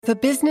For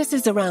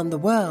businesses around the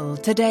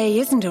world, today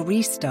isn't a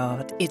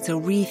restart, it's a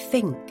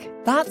rethink.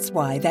 That's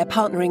why they're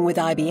partnering with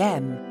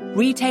IBM.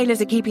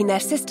 Retailers are keeping their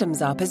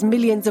systems up as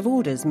millions of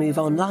orders move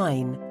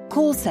online.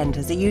 Call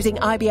centers are using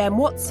IBM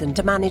Watson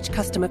to manage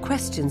customer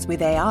questions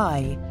with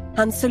AI.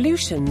 And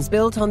solutions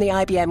built on the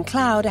IBM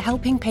cloud are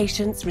helping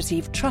patients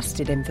receive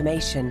trusted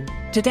information.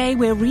 Today,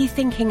 we're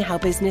rethinking how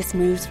business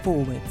moves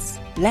forwards.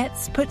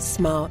 Let's put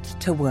smart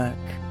to work.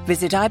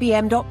 Visit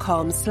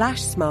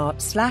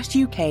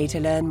ibm.com/smart/UK to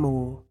learn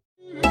more.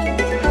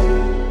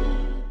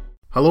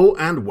 Hello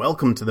and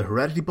welcome to the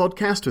Heredity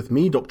Podcast with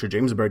me, Dr.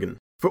 James Bergen.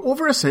 For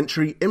over a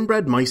century,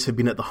 inbred mice have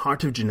been at the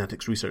heart of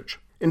genetics research.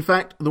 In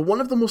fact, they're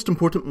one of the most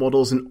important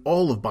models in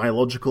all of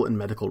biological and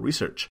medical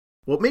research.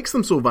 What makes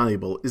them so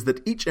valuable is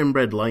that each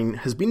inbred line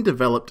has been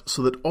developed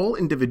so that all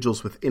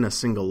individuals within a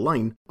single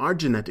line are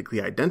genetically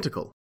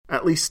identical.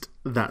 At least,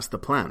 that's the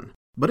plan.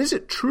 But is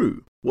it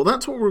true? Well,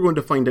 that's what we're going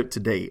to find out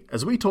today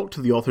as we talk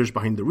to the authors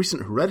behind the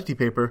recent Heredity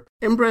paper,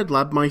 Inbred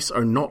Lab Mice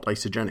Are Not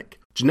Isogenic.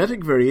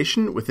 Genetic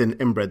variation within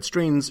inbred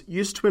strains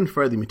used to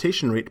infer the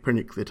mutation rate per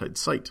nucleotide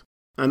site.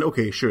 And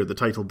okay, sure, the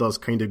title does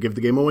kind of give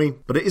the game away,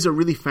 but it is a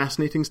really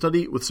fascinating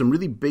study with some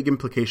really big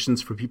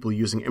implications for people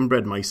using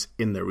inbred mice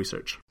in their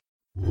research.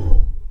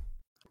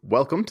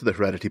 Welcome to the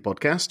Heredity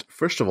Podcast.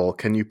 First of all,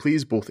 can you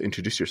please both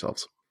introduce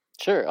yourselves?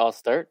 Sure, I'll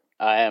start.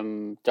 I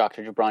am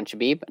Dr. Jabran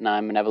Shabib, and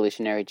I'm an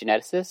evolutionary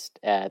geneticist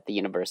at the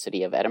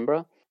University of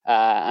Edinburgh.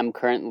 I'm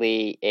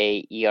currently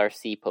a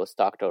ERC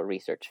postdoctoral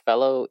research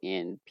fellow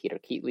in Peter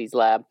Keatley's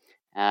lab,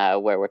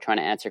 where we're trying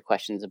to answer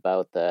questions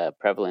about the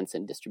prevalence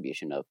and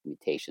distribution of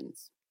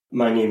mutations.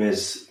 My name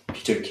is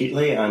Peter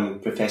Keatley. I'm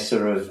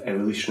Professor of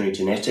Evolutionary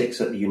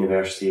Genetics at the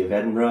University of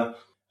Edinburgh,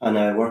 and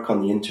I work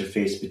on the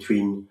interface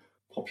between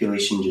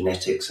population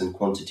genetics and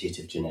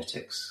quantitative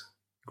genetics.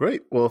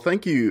 Great. Well,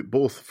 thank you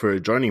both for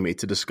joining me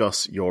to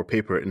discuss your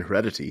paper in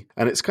Heredity.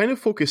 And it's kind of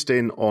focused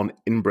in on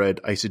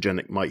inbred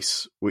isogenic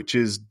mice, which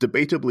is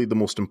debatably the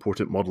most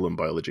important model in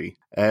biology.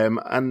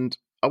 And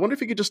I wonder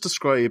if you could just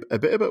describe a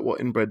bit about what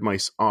inbred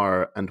mice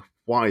are and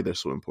why they're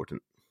so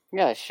important.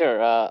 Yeah,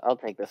 sure. I'll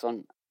take this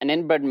one. An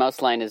inbred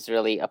mouse line is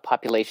really a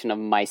population of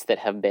mice that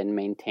have been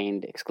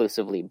maintained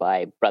exclusively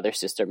by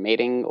brother-sister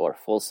mating or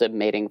full sib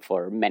mating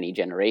for many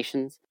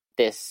generations.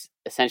 This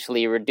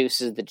essentially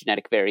reduces the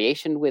genetic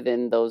variation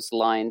within those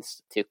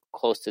lines to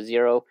close to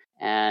zero.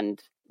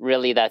 And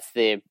really, that's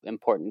the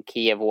important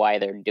key of why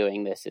they're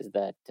doing this, is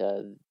that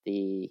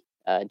the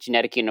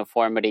genetic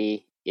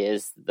uniformity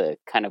is the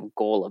kind of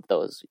goal of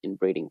those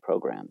inbreeding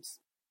programs.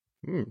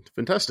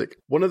 Fantastic.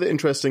 One of the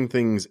interesting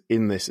things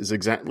in this is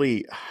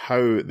exactly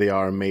how they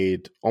are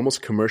made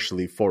almost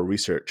commercially for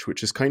research,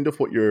 which is kind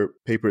of what your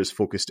paper is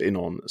focused in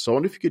on. So I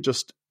wonder if you could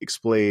just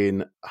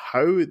explain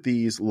how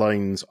these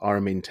lines are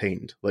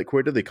maintained. Like,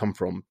 where do they come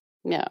from?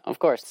 Yeah, of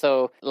course.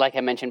 So like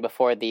I mentioned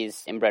before,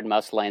 these inbred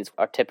mouse lines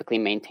are typically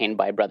maintained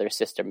by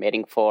brother-sister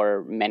mating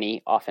for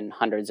many, often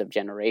hundreds of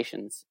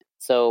generations.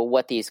 So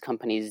what these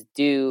companies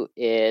do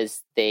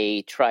is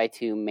they try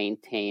to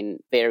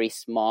maintain very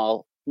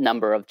small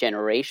number of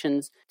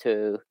generations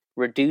to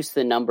reduce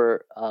the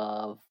number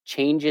of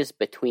changes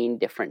between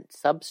different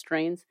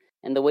substrains.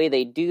 And the way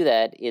they do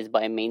that is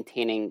by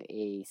maintaining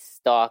a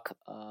stock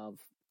of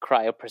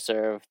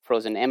cryopreserved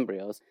frozen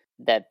embryos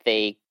that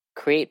they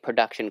create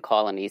production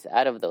colonies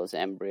out of those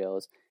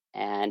embryos.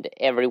 And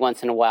every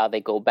once in a while,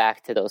 they go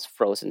back to those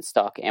frozen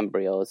stock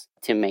embryos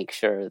to make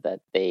sure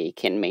that they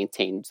can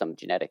maintain some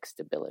genetic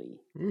stability.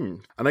 And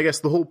I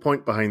guess the whole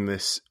point behind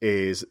this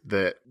is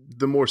that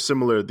the more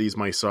similar these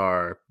mice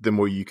are, the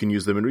more you can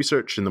use them in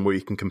research and the more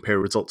you can compare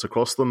results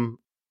across them.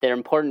 They're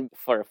important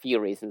for a few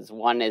reasons.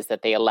 One is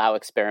that they allow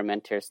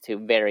experimenters to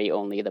vary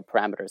only the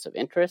parameters of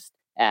interest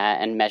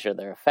and measure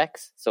their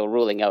effects, so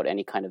ruling out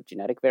any kind of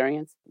genetic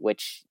variance,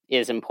 which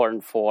is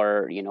important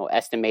for,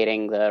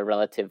 estimating the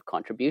relative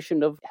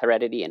contribution of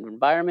heredity and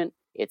environment.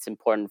 It's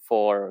important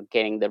for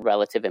getting the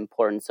relative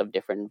importance of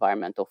different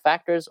environmental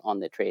factors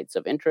on the traits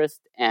of interest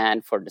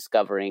and for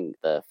discovering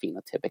the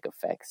phenotypic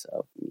effects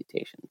of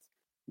mutations.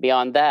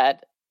 Beyond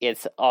that,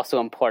 it's also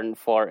important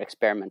for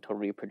experimental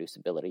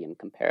reproducibility and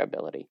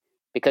comparability,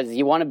 because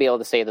you want to be able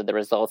to say that the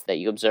results that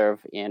you observe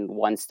in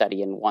one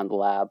study in one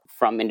lab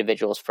from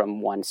individuals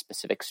from one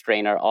specific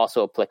strain are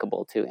also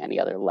applicable to any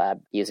other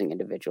lab using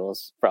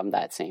individuals from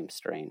that same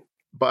strain.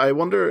 But I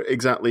wonder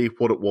exactly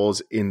what it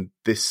was in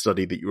this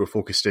study that you were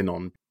focused in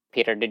on.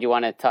 Peter, did you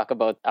want to talk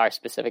about our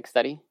specific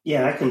study?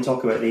 Yeah, I can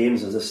talk about the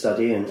aims of the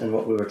study and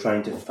what we were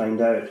trying to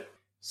find out.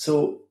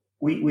 So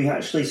we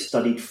actually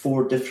studied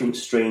 4 different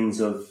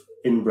strains of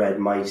inbred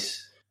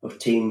mice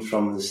obtained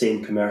from the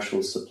same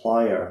commercial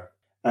supplier.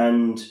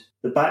 And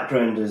the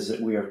background is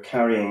that we are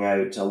carrying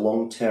out a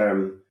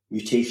long-term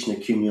mutation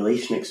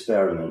accumulation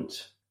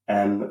experiment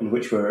in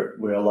which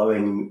we're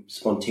allowing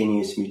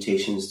spontaneous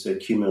mutations to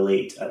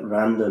accumulate at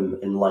random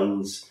in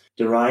lines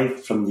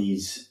derived from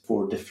these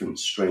 4 different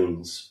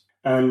strains.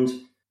 And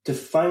to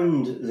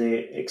found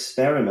the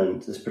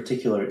experiment, this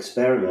particular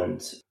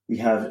experiment, we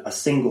have a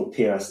single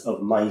pair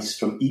of mice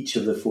from each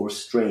of the 4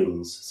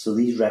 strains. So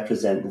these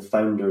represent the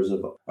founders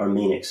of our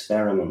main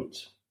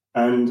experiment.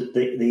 And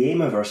the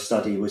aim of our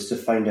study was to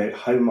find out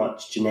how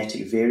much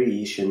genetic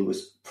variation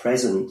was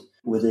present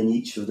within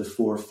each of the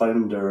 4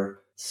 founder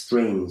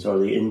strains, or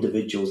the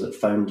individuals that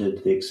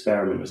founded the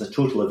experiment. It was a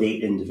total of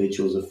 8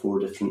 individuals of 4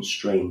 different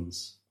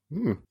strains.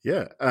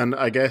 Yeah, and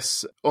I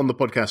guess on the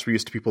podcast we're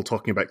used to people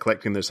talking about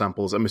collecting their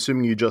samples. I'm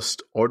assuming you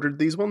just ordered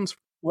these ones?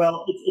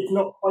 Well, it's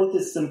not quite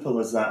as simple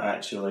as that,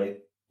 actually.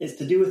 It's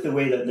to do with the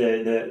way that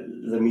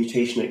the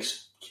mutation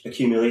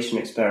accumulation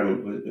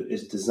experiment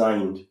is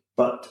designed.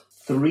 But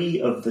 3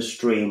 of the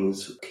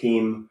strains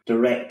came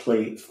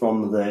directly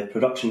from the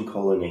production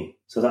colony.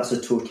 So that's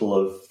a total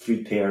of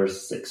 3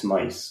 pairs, 6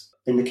 mice.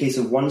 In the case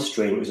of one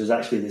strain, which is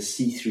actually the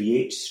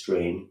C3H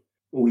strain,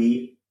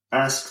 we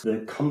asked the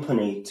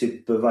company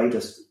to provide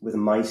us with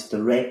mice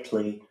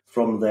directly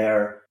from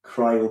their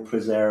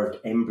cryopreserved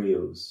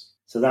embryos.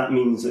 So that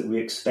means that we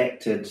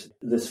expected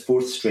this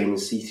 4th strain, the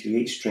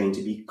C3H strain,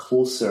 to be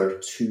closer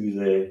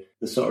to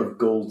the sort of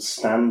gold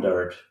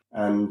standard,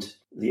 and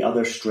the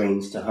other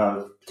strains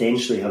to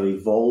potentially have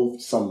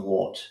evolved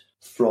somewhat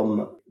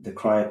from the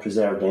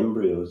cryopreserved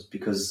embryos,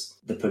 because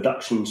the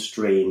production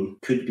strain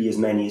could be as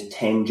many as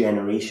 10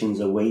 generations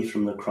away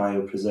from the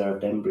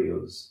cryopreserved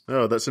embryos.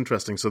 Oh, that's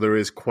interesting. So there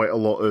is quite a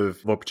lot of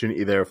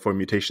opportunity there for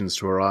mutations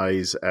to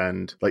arise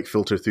and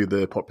filter through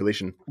the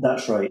population.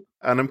 That's right.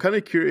 And I'm kind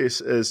of curious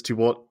as to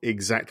what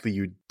exactly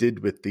you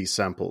did with these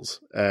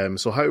samples.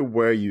 So how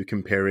were you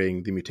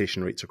comparing the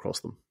mutation rates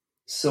across them?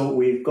 So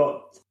we've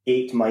got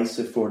 8 mice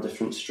of 4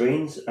 different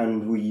strains,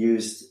 and we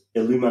used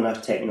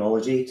Illumina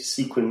technology to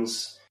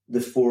sequence the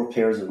 4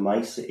 pairs of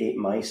mice, the 8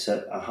 mice,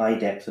 at a high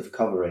depth of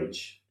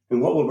coverage.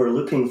 And what we were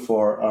looking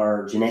for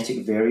are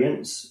genetic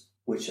variants,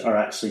 which are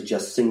actually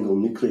just single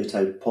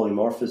nucleotide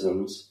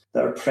polymorphisms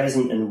that are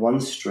present in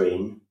one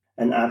strain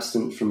and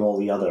absent from all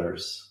the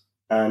others.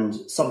 And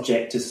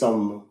subject to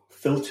some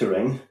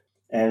filtering,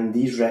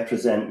 these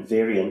represent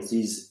variants.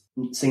 These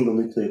single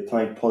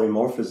nucleotide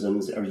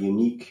polymorphisms are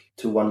unique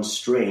to one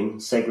strain,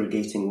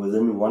 segregating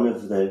within one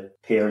of the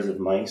pairs of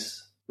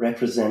mice,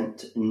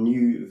 represent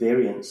new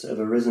variants that have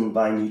arisen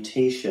by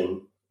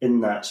mutation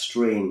in that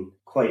strain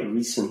quite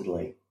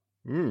recently.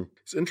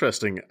 It's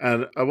interesting.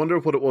 And I wonder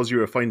what it was you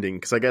were finding,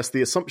 because I guess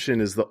the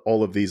assumption is that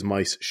all of these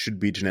mice should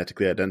be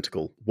genetically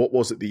identical. What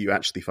was it that you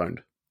actually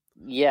found?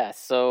 Yeah,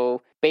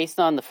 so based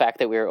on the fact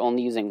that we were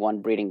only using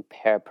 1 breeding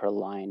pair per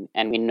line,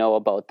 and we know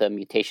about the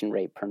mutation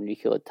rate per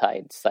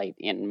nucleotide site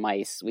in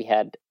mice, we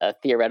had a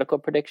theoretical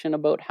prediction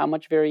about how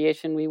much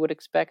variation we would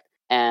expect.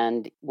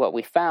 And what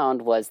we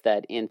found was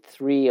that in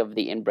 3 of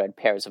the inbred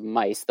pairs of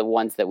mice, the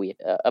ones that we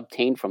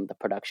obtained from the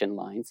production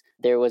lines,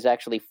 there was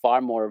actually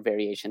far more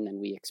variation than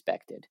we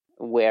expected.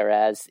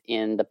 Whereas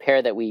in the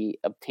pair that we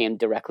obtained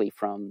directly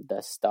from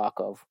the stock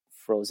of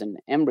frozen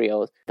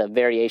embryos, the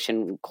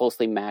variation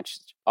closely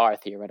matched our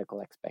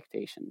theoretical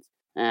expectations.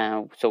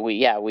 So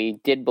we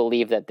did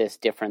believe that this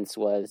difference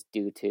was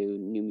due to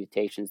new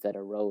mutations that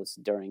arose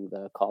during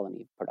the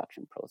colony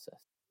production process.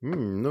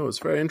 No, it's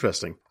very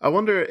interesting. I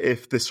wonder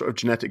if this sort of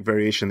genetic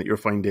variation that you're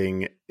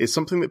finding is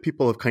something that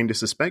people have kind of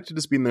suspected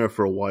has been there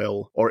for a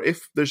while, or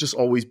if there's just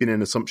always been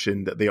an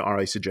assumption that they are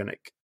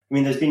isogenic. I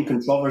mean, there's been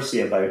controversy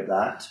about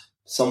that.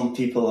 Some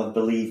people have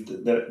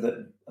believed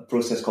that a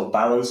process called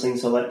balancing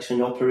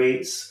selection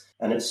operates,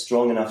 and it's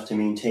strong enough to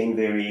maintain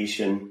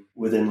variation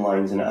within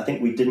lines. And I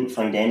think we didn't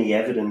find any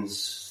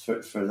evidence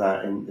for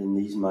that in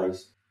these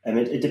mice. I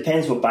mean, it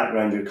depends what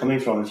background you're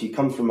coming from. If you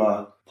come from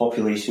a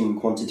population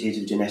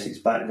quantitative genetics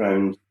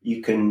background,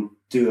 you can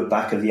do a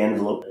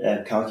back-of-the-envelope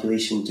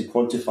calculation to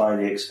quantify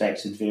the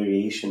expected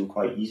variation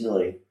quite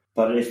easily.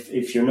 But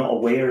if you're not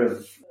aware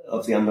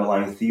of the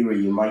underlying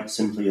theory, you might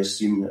simply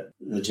assume that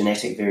the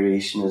genetic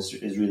variation is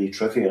really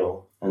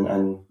trivial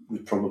and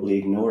would probably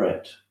ignore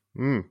it.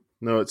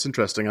 No, it's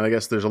interesting. And I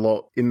guess there's a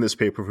lot in this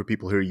paper for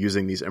people who are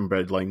using these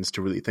inbred lines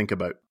to really think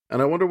about. And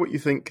I wonder what you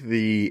think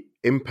the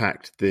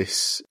impact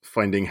this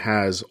finding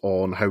has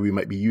on how we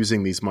might be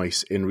using these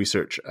mice in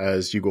research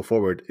as you go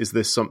forward. Is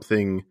this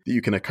something that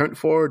you can account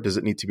for? Does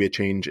it need to be a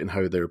change in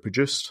how they're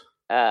produced?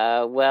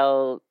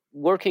 Well,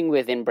 working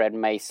with inbred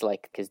mice,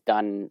 is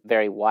done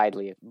very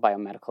widely,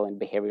 biomedical and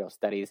behavioral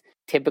studies,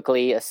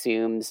 typically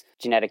assumes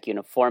genetic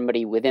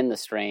uniformity within the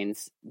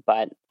strains.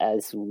 But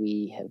as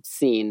we have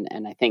seen,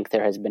 and I think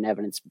there has been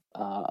evidence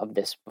of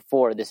this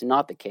before, this is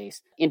not the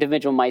case.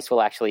 Individual mice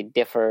will actually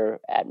differ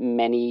at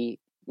many,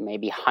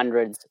 maybe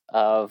hundreds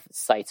of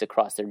sites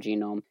across their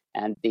genome,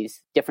 and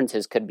these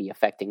differences could be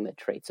affecting the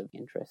traits of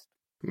interest.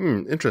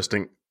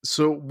 Interesting.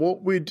 So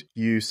what would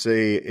you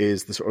say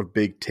is the sort of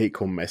big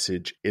take-home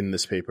message in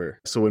this paper?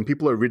 So when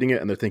people are reading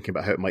it and they're thinking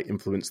about how it might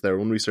influence their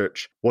own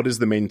research, what is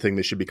the main thing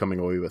they should be coming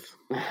away with?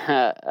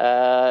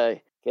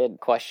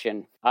 Good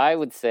question. I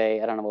would say,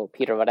 I don't know about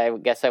Peter, but I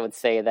guess I would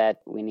say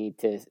that we need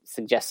to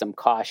suggest some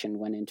caution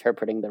when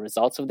interpreting the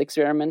results of the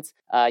experiments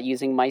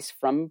using mice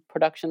from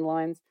production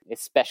lines,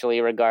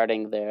 especially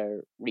regarding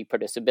their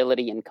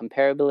reproducibility and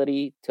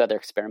comparability to other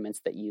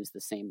experiments that use the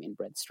same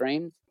inbred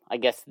strains. I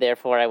guess,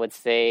 therefore, I would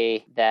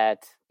say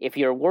that if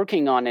you're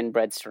working on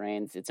inbred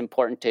strains, it's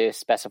important to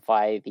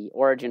specify the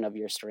origin of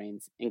your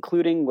strains,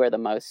 including where the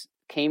mouse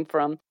came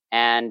from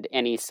and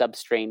any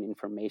substrain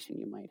information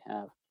you might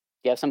have.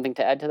 Do you have something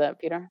to add to that,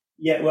 Peter?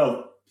 Yeah,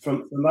 well,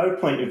 from our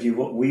point of view,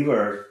 what we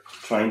were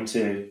trying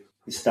to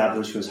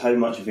establish was how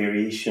much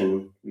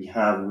variation we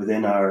have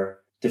within our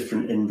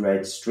different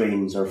inbred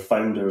strains or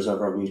founders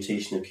of our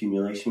mutation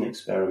accumulation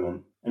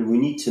experiment. And we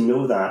need to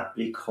know that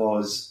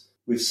because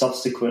we've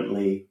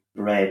subsequently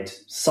bred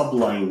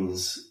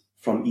sublines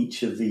from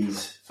each of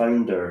these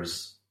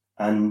founders.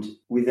 And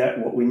with that,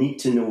 what we need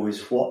to know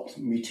is what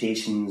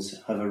mutations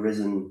have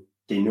arisen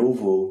de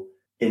novo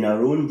in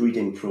our own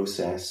breeding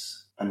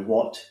process and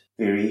what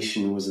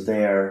variation was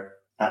there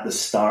at the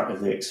start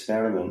of the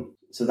experiment.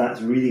 So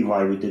that's really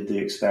why we did the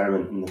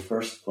experiment in the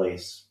first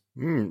place.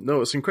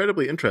 No, it's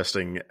incredibly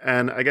interesting.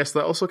 And I guess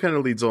that also kind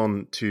of leads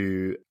on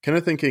to kind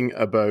of thinking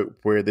about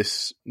where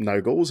this now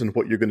goes and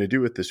what you're going to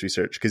do with this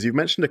research. Because you've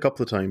mentioned a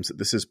couple of times that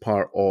this is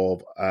part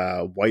of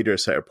a wider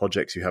set of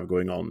projects you have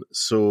going on.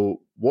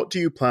 So what do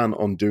you plan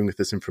on doing with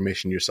this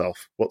information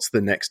yourself? What's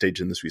the next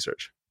stage in this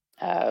research?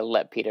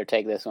 Let Peter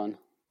take this one.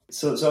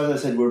 So as I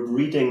said, we're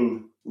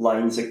breeding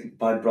lines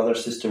by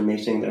brother-sister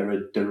mating that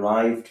are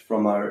derived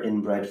from our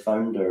inbred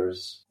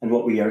founders. And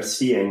what we are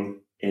seeing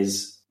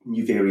is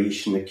new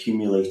variation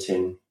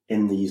accumulating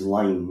in these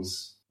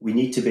lines. We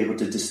need to be able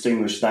to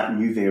distinguish that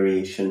new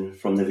variation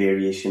from the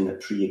variation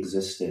that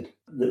pre-existed.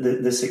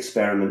 This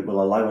experiment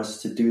will allow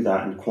us to do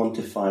that and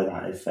quantify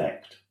that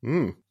effect.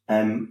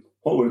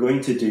 What we're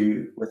going to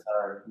do with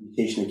our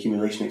mutation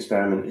accumulation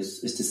experiment is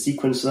to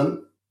sequence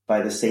them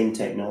by the same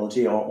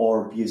technology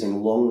or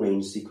using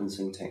long-range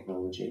sequencing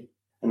technology.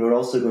 And we're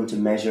also going to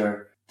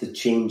measure the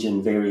change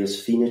in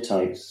various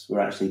phenotypes.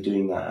 We're actually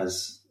doing that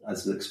as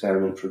the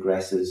experiment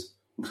progresses,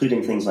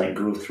 including things like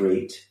growth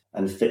rate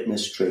and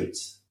fitness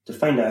traits, to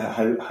find out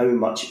how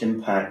much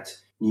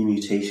impact new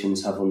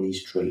mutations have on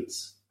these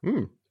traits.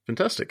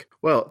 Fantastic.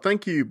 Well,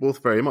 thank you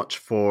both very much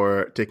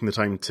for taking the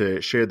time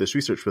to share this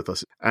research with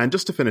us. And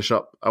just to finish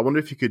up, I wonder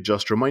if you could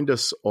just remind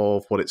us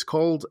of what it's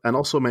called and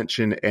also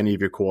mention any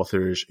of your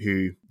co-authors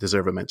who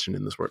deserve a mention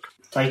in this work.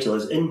 The title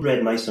is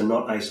Inbred Mice Are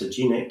Not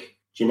Isogenic,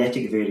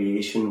 Genetic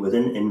Variation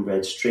Within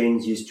Inbred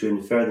Strains Used to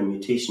Infer the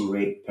Mutation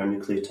Rate per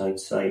Nucleotide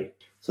Site.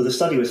 So the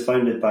study was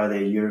founded by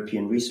the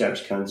European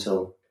Research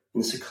Council,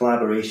 and it's a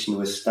collaboration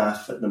with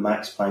staff at the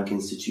Max Planck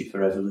Institute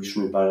for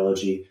Evolutionary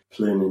Biology,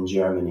 Plön in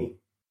Germany.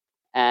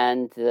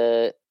 And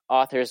the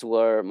authors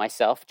were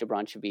myself,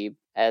 Gibran Shabib,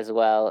 as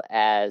well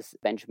as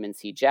Benjamin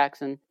C.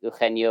 Jackson,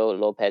 Eugenio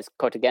Lopez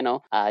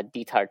Cortegeno,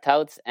 Dieter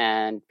Tautz,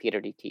 and Peter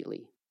D.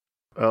 Thiele.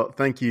 Well,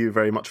 thank you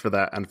very much for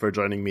that and for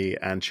joining me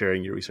and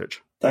sharing your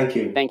research. Thank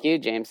you. Thank you,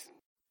 James.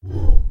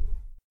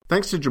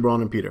 Thanks to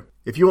Gibran and Peter.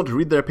 If you want to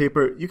read their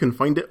paper, you can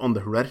find it on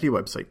the Heredity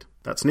website.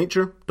 That's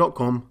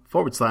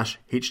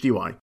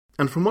nature.com/HDY.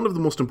 And from one of the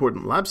most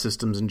important lab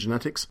systems in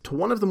genetics to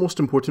one of the most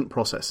important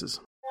processes.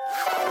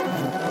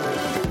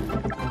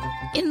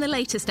 In the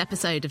latest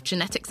episode of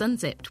Genetics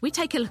Unzipped, we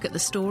take a look at the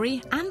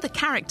story and the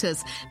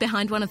characters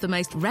behind one of the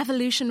most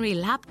revolutionary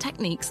lab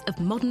techniques of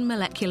modern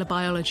molecular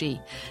biology,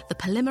 the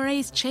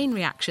polymerase chain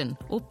reaction,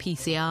 or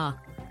PCR.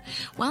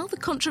 While the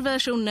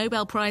controversial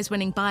Nobel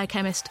Prize-winning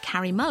biochemist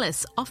Kary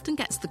Mullis often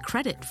gets the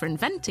credit for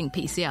inventing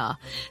PCR,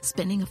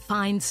 spinning a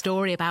fine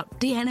story about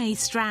DNA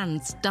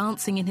strands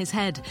dancing in his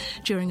head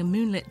during a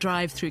moonlit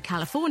drive through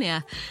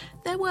California,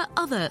 there were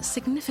other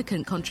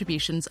significant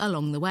contributions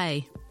along the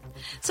way.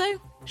 So,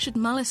 should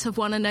Mullis have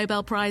won a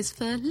Nobel Prize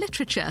for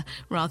literature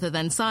rather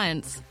than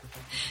science?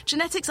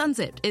 Genetics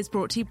Unzipped is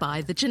brought to you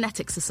by the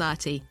Genetics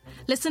Society.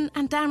 Listen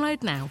and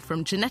download now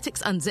from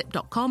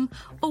geneticsunzipped.com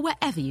or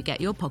wherever you get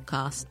your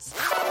podcasts.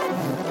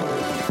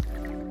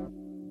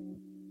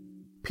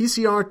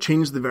 PCR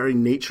changed the very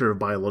nature of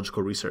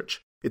biological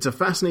research. It's a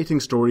fascinating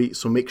story,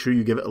 so make sure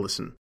you give it a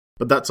listen.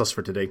 But that's us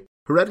for today.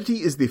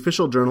 Heredity is the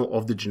official journal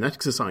of the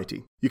Genetics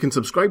Society. You can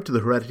subscribe to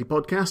the Heredity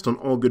podcast on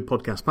all good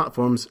podcast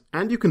platforms,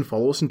 and you can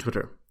follow us on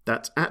Twitter.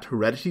 That's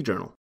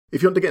 @HeredityJournal.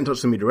 If you want to get in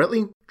touch with me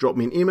directly, drop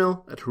me an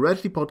email at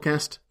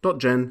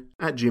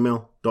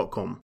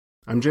hereditypodcast.gen@gmail.com.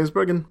 I'm James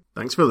Bergen.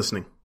 Thanks for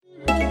listening.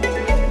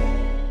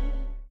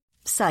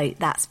 So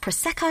that's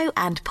Prosecco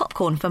and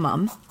popcorn for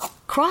Mum,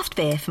 craft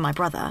beer for my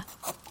brother,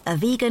 a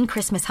vegan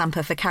Christmas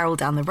hamper for Carol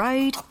down the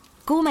road,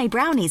 gourmet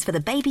brownies for the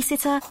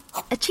babysitter,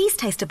 a cheese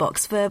taster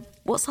box for,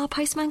 what's our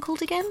postman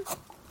called again?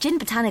 Gin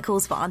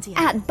botanicals for Auntie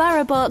Helen. At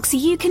BorrowBox,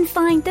 you can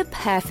find the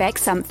perfect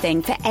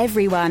something for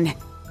everyone.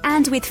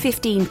 And with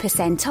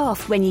 15%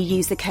 off when you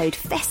use the code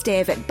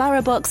FESTIVE at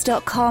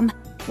BorrowBox.com,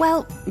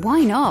 well,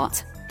 why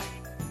not?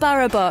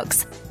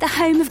 BorrowBox, the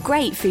home of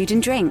great food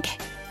and drink.